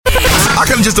I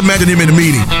can just imagine him in the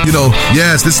meeting.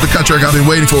 Yes, this is the contract I've been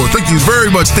waiting for. Thank you very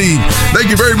much, Steve.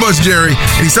 Thank you very much, Jerry.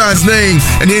 And he signs his name,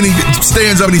 and then he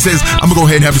stands up and he says, I'm going to go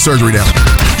ahead and have the surgery now.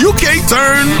 You can't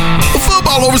turn the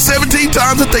football over 17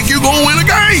 times and think you're going to win a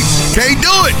game. Can't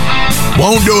do it.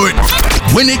 Won't do it.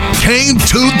 When it came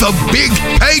to the big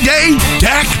payday,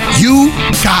 Dak, you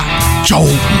got your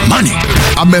money.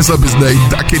 I mess up his name.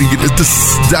 I can't even get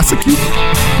this. That's a kitty?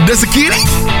 That's a kitty?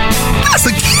 That's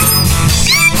a kitty?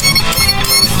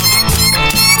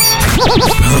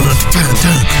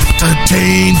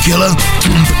 Team killer.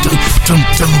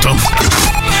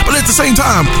 But at the same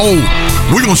time,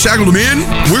 we're going to shackle them in?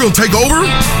 We're going to take over?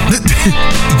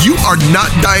 You are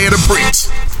not Diana Prince.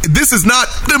 This is not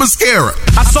the mascara.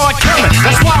 I saw it coming.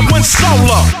 That's why I went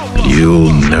solo.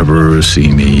 You'll never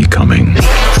see me coming.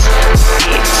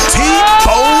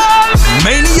 Tebow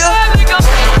Mania?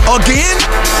 Again?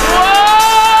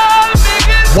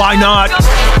 Why not?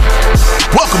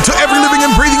 Welcome to every living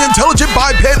and breathing intelligent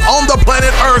biped on the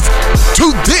planet Earth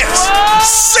to this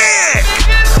sick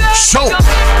show.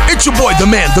 It's your boy, the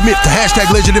man, the myth, the hashtag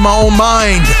legend in my own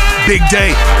mind. Big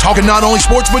day, talking not only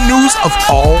sports but news of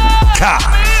all kinds.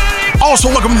 Also,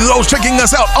 welcome to those checking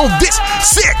us out on this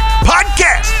sick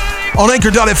podcast on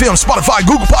Anchor.fm, Spotify,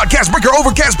 Google Podcasts, Breaker,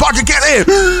 Overcast, Pocket Cast, and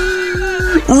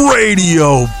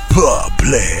Radio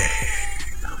Public.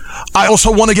 I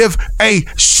also want to give a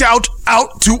shout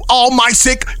out to all my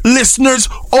sick listeners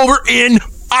over in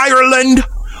Ireland,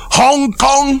 Hong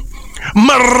Kong,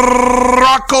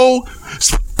 Morocco,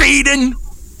 Sweden,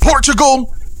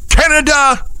 Portugal,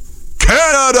 Canada,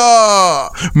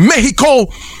 Mexico,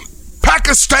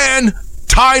 Pakistan,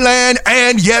 Thailand,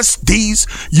 and yes, these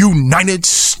United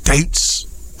States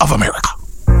of America.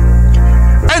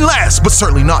 And last but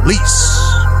certainly not least,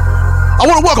 I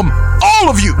want to welcome all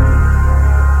of you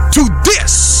to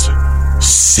this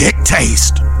sick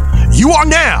taste. You are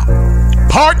now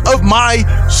part of my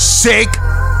sick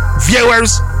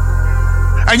viewers.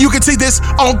 And you can see this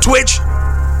on Twitch,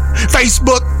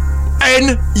 Facebook,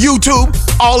 and YouTube,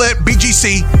 all at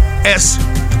BGCSN1.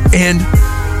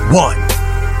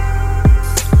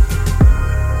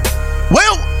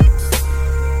 Well,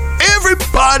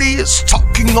 everybody is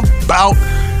talking about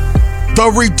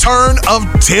the return of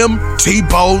Tim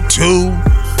Tebow to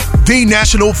the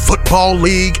National Football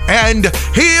League, and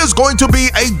he is going to be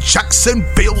a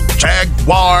Jacksonville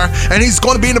Jaguar, and he's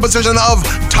going to be in the position of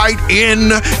tight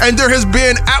end, and there has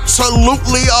been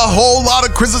absolutely a whole lot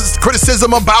of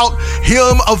criticism about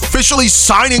him officially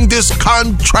signing this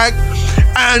contract.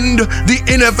 And the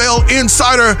NFL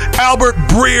insider Albert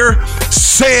Breer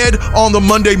said on the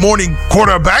Monday Morning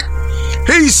Quarterback,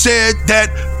 he said that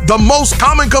the most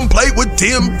common complaint with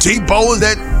Tim Tebow is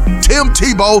that Tim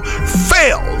Tebow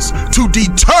fails to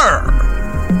deter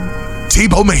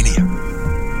Tebow Mania.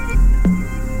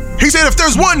 He said if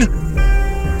there's one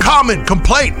common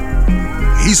complaint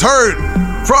he's heard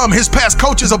from his past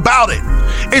coaches about it,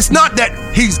 it's not that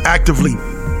he's actively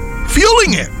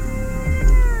fueling it.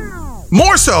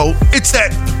 More so, it's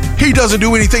that he doesn't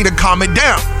do anything to calm it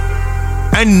down.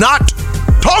 And not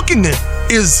talking it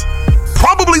is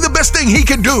probably the best thing he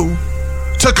can do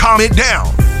to calm it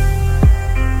down.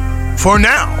 For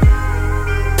now.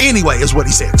 Anyway, is what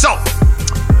he said. So,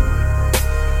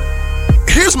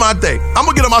 here's my thing. I'm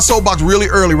going to get on my soapbox really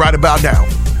early right about now.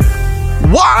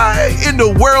 Why in the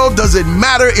world does it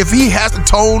matter if he has to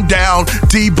tone down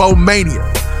Tebow Mania?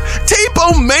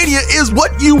 Tebow Mania is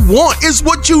what you want. It's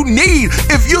what you need.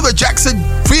 If you're the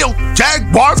Jacksonville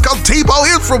Jaguars, because Tebow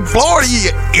is from Florida,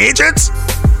 you idiots.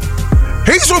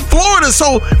 He's from Florida,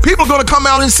 so people are going to come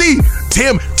out and see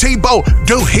Tim Tebow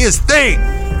do his thing.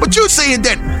 But you're saying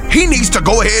that he needs to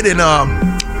go ahead and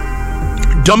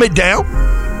dumb it down?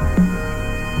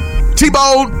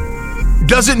 Tebow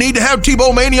doesn't need to have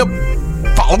Tebow Mania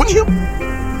following him?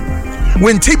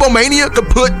 When Tebow Mania could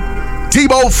put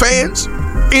Tebow fans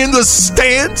in the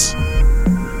stands?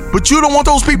 But you don't want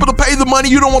those people to pay the money?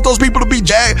 You don't want those people to be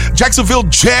Jacksonville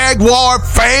Jaguar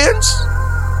fans?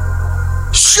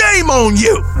 Shame on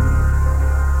you.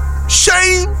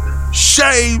 Shame,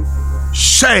 shame,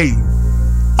 shame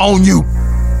on you.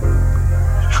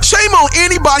 Shame on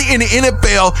anybody in the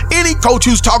NFL, any coach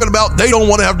who's talking about they don't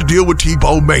want to have to deal with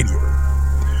Tebow Mania.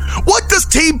 What does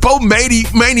Tebow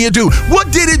Mania do?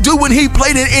 What did it do when he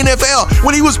played in NFL?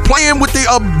 When he was playing with the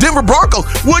Denver Broncos?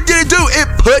 What did it do? It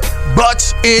put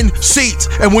butts in seats.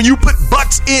 And when you put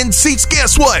butts in seats,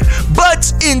 guess what?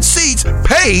 Butts in seats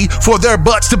pay for their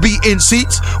butts to be in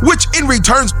seats, which in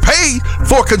return pay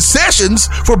for concessions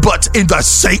for butts in the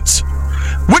seats,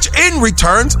 which in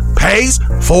return pays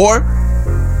for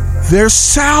their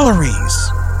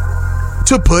salaries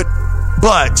to put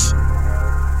butts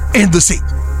in the seat.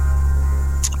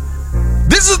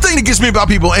 This is the thing that gets me about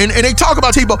people, and they talk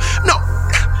about Tebow. No,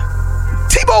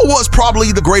 Tebow was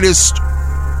probably the greatest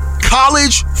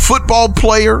college football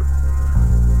player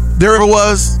there ever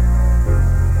was.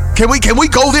 Can we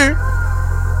go there?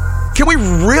 Can we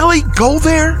really go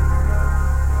there?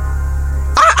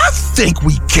 I think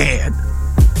we can.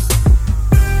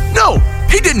 No,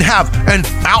 he didn't have an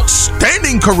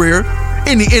outstanding career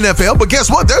in the NFL, but guess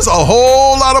what? There's a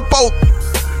whole lot of folk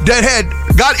that had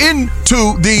got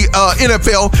into the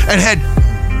NFL and had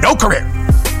no career.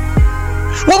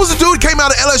 What was the dude that came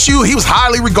out of LSU? He was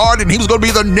highly regarded, and he was going to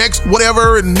be the next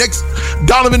whatever, and next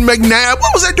Donovan McNabb.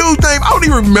 What was that dude's name? I don't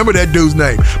even remember that dude's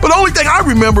name. But the only thing I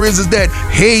remember is that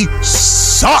he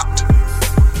sucked.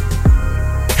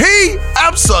 He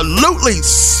absolutely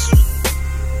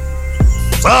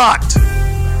sucked.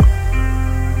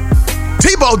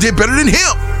 Tebow did better than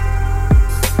him.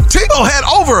 Tebow had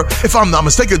over, if I'm not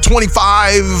mistaken,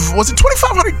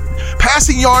 2,500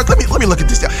 passing yards. Let me look at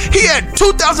this down. He had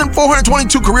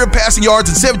 2,422 career passing yards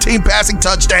and 17 passing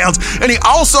touchdowns, and he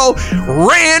also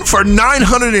ran for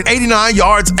 989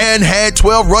 yards and had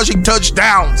 12 rushing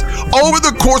touchdowns over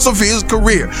the course of his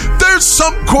career. There's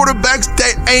some quarterbacks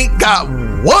that ain't got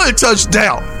one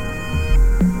touchdown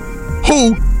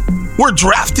who were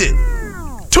drafted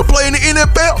to play in the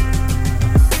NFL.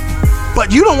 But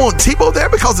you don't want Tebow there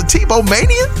because of Tebow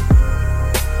mania?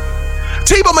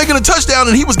 Tebow making a touchdown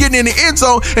and he was getting in the end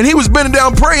zone and he was bending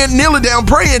down praying, kneeling down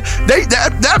praying.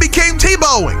 That became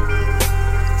Tebowing.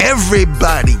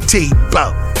 Everybody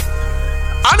Tebow.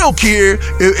 I don't care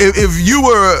if you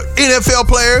were an NFL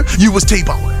player, you was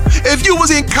Tebowing. If you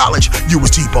was in college, you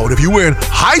was Tebowing. If you were in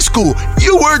high school,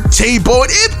 you were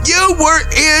Tebowing. If you were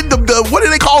in the what do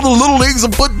they call the little leagues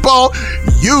of football,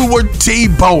 you were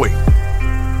Tebowing.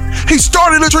 He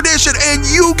started a tradition, and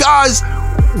you guys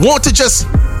want to just,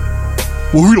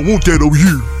 well, we don't want that over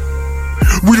here.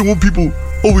 We don't want people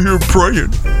over here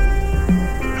praying.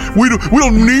 We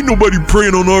don't need nobody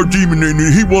praying on our team, and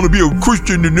he want to be a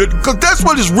Christian, and because that's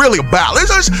what it's really about.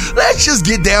 Let's just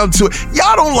get down to it.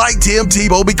 Y'all don't like Tim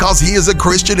Tebow because he is a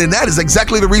Christian, and that is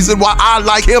exactly the reason why I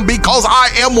like him, because I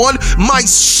am one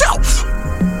myself.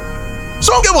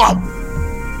 So get on.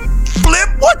 Flip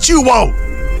what you want.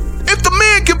 If the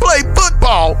man can play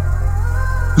football,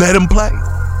 let him play.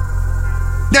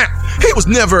 Now, he was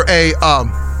never a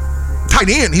tight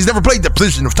end. He's never played the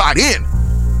position of tight end.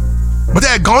 But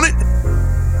daggone it,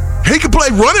 he can play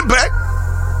running back.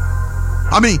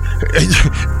 I mean,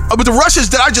 with the rushes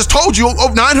that I just told you,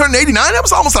 989, that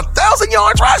was almost 1,000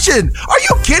 yards rushing. Are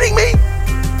you kidding me?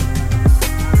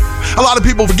 A lot of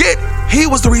people forget he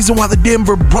was the reason why the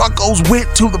Denver Broncos went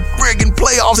to the friggin'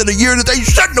 playoffs in the year that they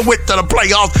shouldn't have went to the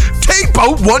playoffs.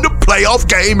 Tebow won the playoff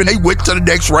game and they went to the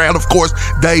next round. Of course,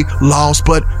 they lost,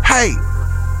 but hey,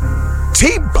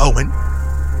 Tebowing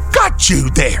got you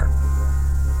there.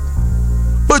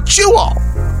 But you all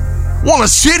want to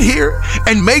sit here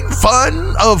and make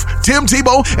fun of Tim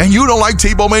Tebow, and you don't like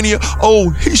Tebow mania? Oh,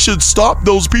 he should stop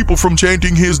those people from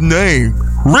chanting his name.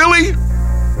 Really?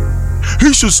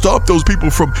 He should stop those people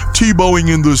from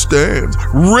Tebowing in the stands.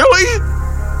 Really?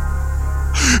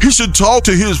 He should talk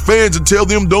to his fans and tell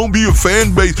them don't be a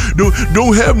fan base.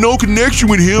 Don't have no connection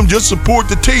with him. Just support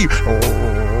the team.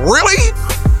 Really?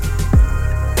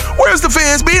 Where's the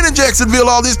fans been in Jacksonville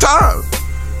all this time?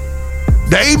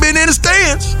 They ain't been in the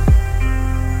stands.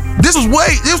 This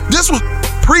was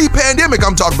pre-pandemic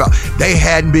I'm talking about. They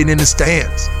hadn't been in the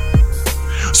stands.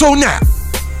 So now,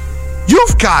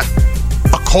 you've got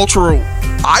a cultural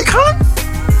icon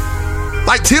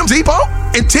like Tim Tebow,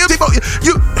 and Tim Tebow,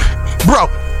 bro,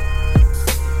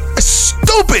 it's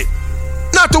stupid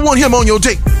not to want him on your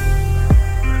team,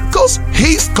 because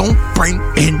he's gonna bring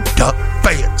in the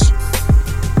fans.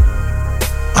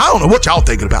 I don't know what y'all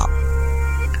thinking about.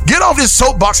 Get off this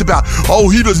soapbox about, oh,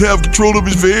 he doesn't have control of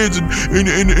his fans, and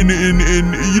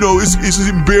you know, it's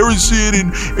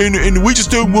embarrassing, and we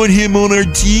just don't want him on our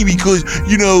team because,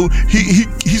 you know,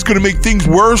 he's gonna make things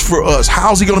worse for us.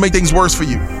 How's he gonna make things worse for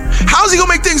you? How's he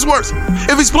gonna make things worse?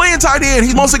 If he's playing tight end,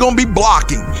 he's mostly gonna be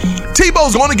blocking.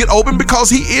 Tebow's gonna get open because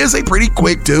he is a pretty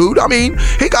quick dude. I mean,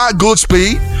 he got good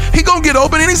speed. He gonna get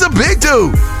open, and he's a big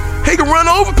dude. He can run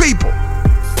over people.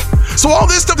 So all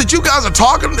this stuff that you guys are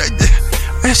talking,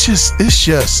 it's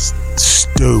just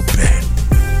stupid.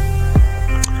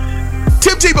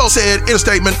 Tim Tebow said in a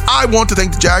statement, I want to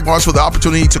thank the Jaguars for the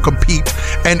opportunity to compete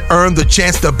and earn the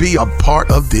chance to be a part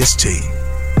of this team.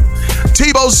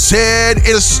 Tebow said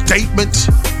in a statement,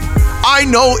 I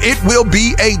know it will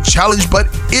be a challenge, but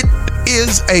it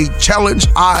is a challenge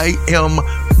I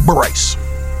embrace.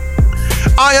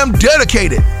 I am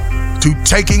dedicated to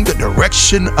taking the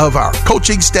direction of our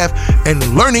coaching staff and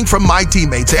learning from my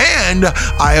teammates. And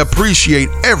I appreciate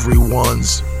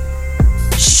everyone's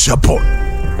support.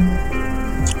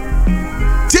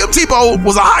 Tim Tebow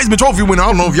was a Heisman Trophy winner. I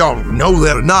don't know if y'all know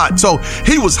that or not. So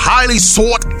he was highly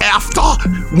sought after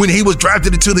when he was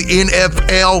drafted into the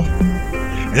NFL.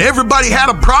 And everybody had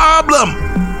a problem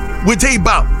with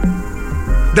Tebow.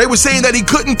 They were saying that he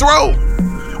couldn't throw,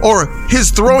 or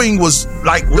his throwing was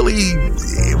like really,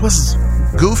 it was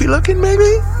goofy looking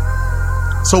maybe.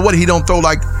 So what, he don't throw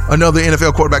like another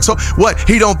NFL quarterback? So what,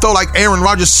 he don't throw like Aaron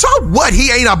Rodgers? So what,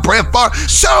 he ain't a Brett Favre?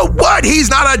 So what, he's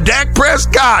not a Dak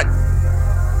Prescott?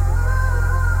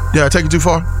 Did I take it too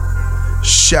far?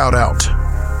 Shout out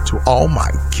to all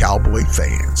my Cowboy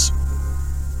fans.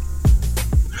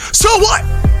 So what?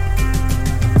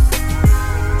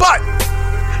 But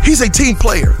he's a team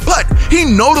player. But he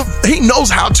knows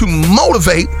how to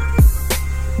motivate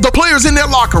the players in their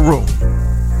locker room.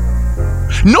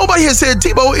 Nobody has said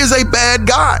Tebow is a bad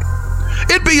guy.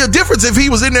 It'd be a difference if he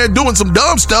was in there doing some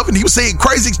dumb stuff and he was saying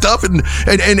crazy stuff and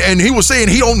he was saying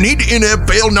he don't need the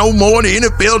NFL no more, the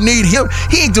NFL need him.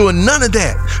 He ain't doing none of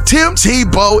that. Tim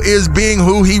Tebow is being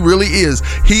who he really is.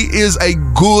 He is a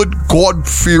good,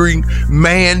 God-fearing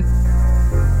man.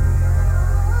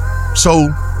 So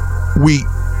we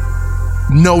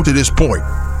know to this point,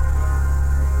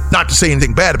 not to say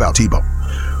anything bad about Tebow,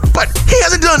 but he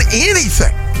hasn't done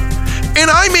anything, and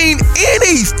I mean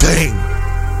anything,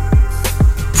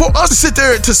 for us to sit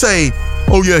there to say,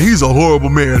 oh yeah, he's a horrible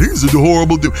man, he's a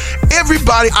horrible dude.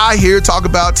 Everybody I hear talk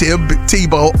about Tim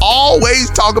Tebow always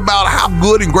talk about how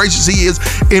good and gracious he is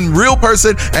in real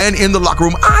person and in the locker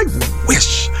room. I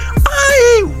wish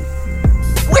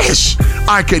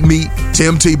I could meet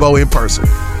Tim Tebow in person,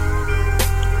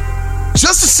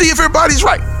 just to see if everybody's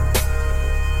right,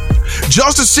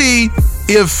 just to see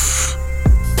if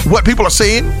what people are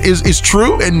saying is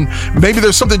true and maybe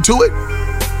there's something to it.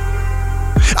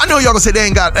 I know y'all gonna say they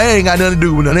ain't got nothing to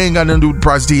do with it. They ain't got nothing to do with the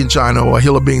price of tea in China or a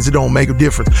hill of beans. It don't make a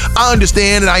difference. I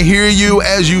understand and I hear you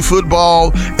as you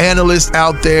football analysts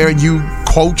out there and you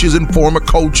coaches and former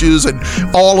coaches and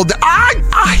all of that.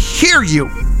 I hear you.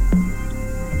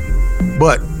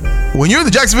 But when you're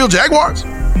the Jacksonville Jaguars,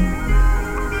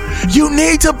 you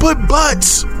need to put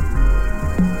butts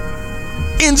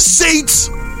in seats.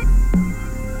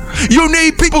 You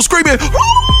need people screaming, Tim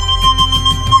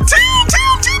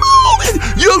Tebow!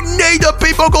 You need the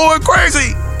people going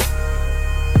crazy.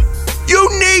 You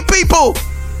need people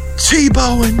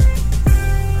Tebowing.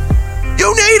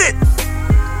 You need it.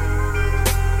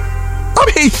 I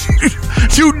mean,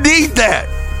 you need that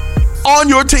on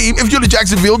your team if you're the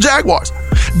Jacksonville Jaguars.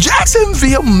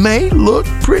 Jacksonville may look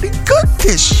pretty good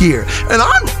this year, and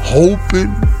I'm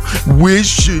hoping,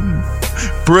 wishing,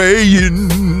 praying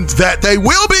that they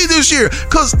will be this year,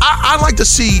 because I like to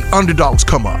see underdogs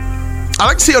come up.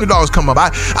 I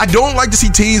don't like to see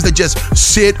teams that just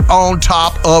sit on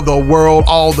top of the world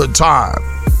all the time.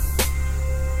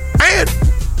 And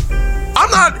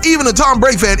I'm not even a Tom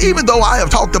Brady fan, even though I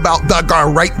have talked about the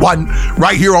great one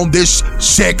right here on this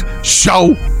sick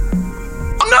show.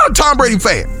 I'm not a Tom Brady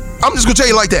fan. I'm just going to tell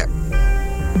you like that.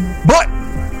 But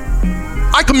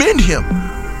I commend him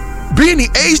being the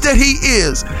age that he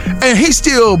is, and he's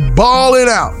still balling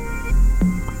out.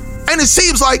 And it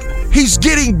seems like he's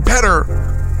getting better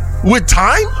with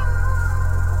time.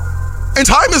 And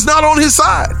time is not on his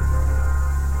side.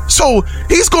 So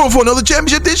he's going for another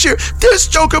championship this year. This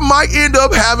joker might end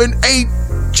up having 8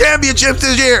 championships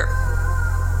this year.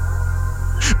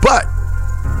 But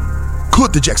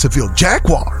could the Jacksonville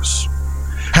Jaguars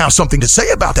have something to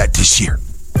say about that this year?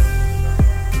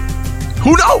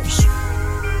 Who knows?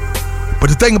 But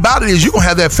the thing about it is you're going to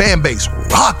have that fan base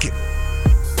rocking.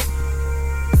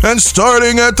 And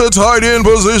starting at the tight end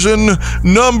position,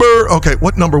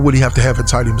 what number would he have to have at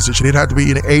tight end position? It'd have to be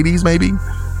in the 80s maybe?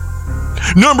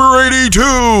 Number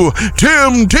 82,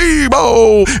 Tim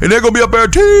Tebow. And they're going to be up there,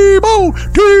 Tebow.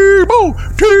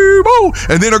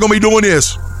 And then they're going to be doing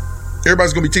this.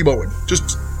 Everybody's going to be Tebowing.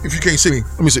 Just, if you can't see me,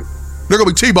 let me see. They're going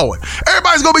to be Tebowing.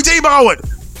 Everybody's going to be Tebowing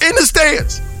in the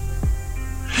stands.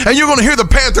 And you're going to hear the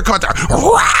Panther count down.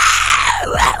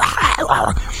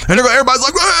 And everybody's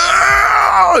like,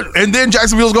 Wah! And then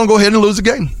Jacksonville's going to go ahead and lose the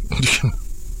game.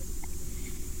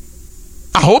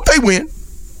 I hope they win.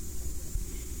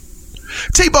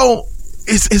 Tebow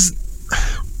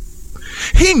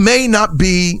he may not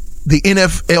be the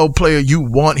NFL player you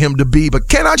want him to be, but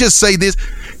can I just say this?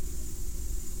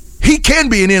 He can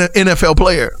be an NFL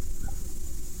player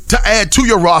to add to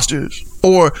your rosters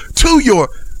or to your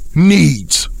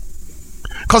needs.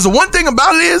 Because the one thing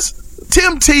about it is,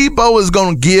 Tim Tebow is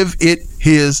going to give it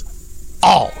his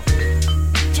all.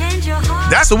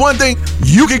 That's the one thing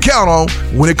you can count on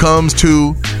when it comes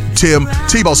to Tim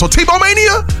Tebow. So Tebow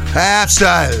Mania,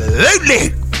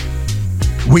 absolutely,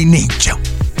 we need you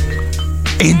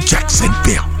in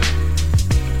Jacksonville.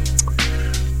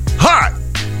 All right,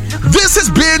 this has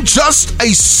been just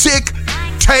a sick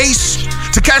taste.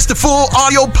 To catch the full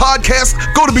audio podcast,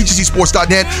 go to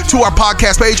bgcsports.net to our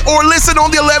podcast page, or listen on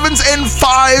the 11s and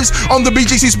 5s on the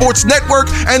BGC Sports Network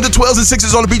and the 12s and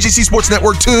 6s on the BGC Sports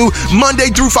Network too, Monday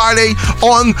through Friday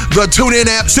on the TuneIn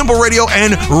app, Simple Radio,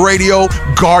 and Radio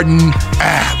Garden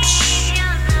apps.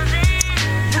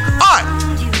 All right,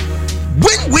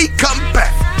 when we come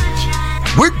back,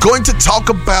 we're going to talk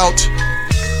about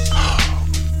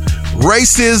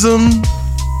racism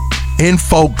in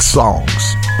folk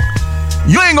songs.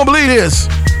 You ain't gonna believe this.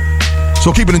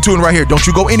 So keep it in tune right here. Don't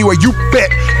you go anywhere. You bet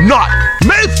not.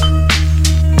 Miss.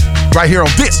 Right here on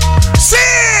this sick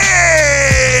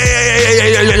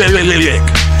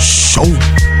show.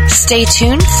 Stay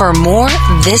tuned for more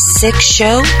This Sick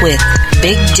Show with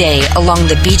Big Day along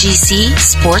the BGC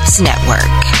Sports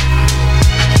Network.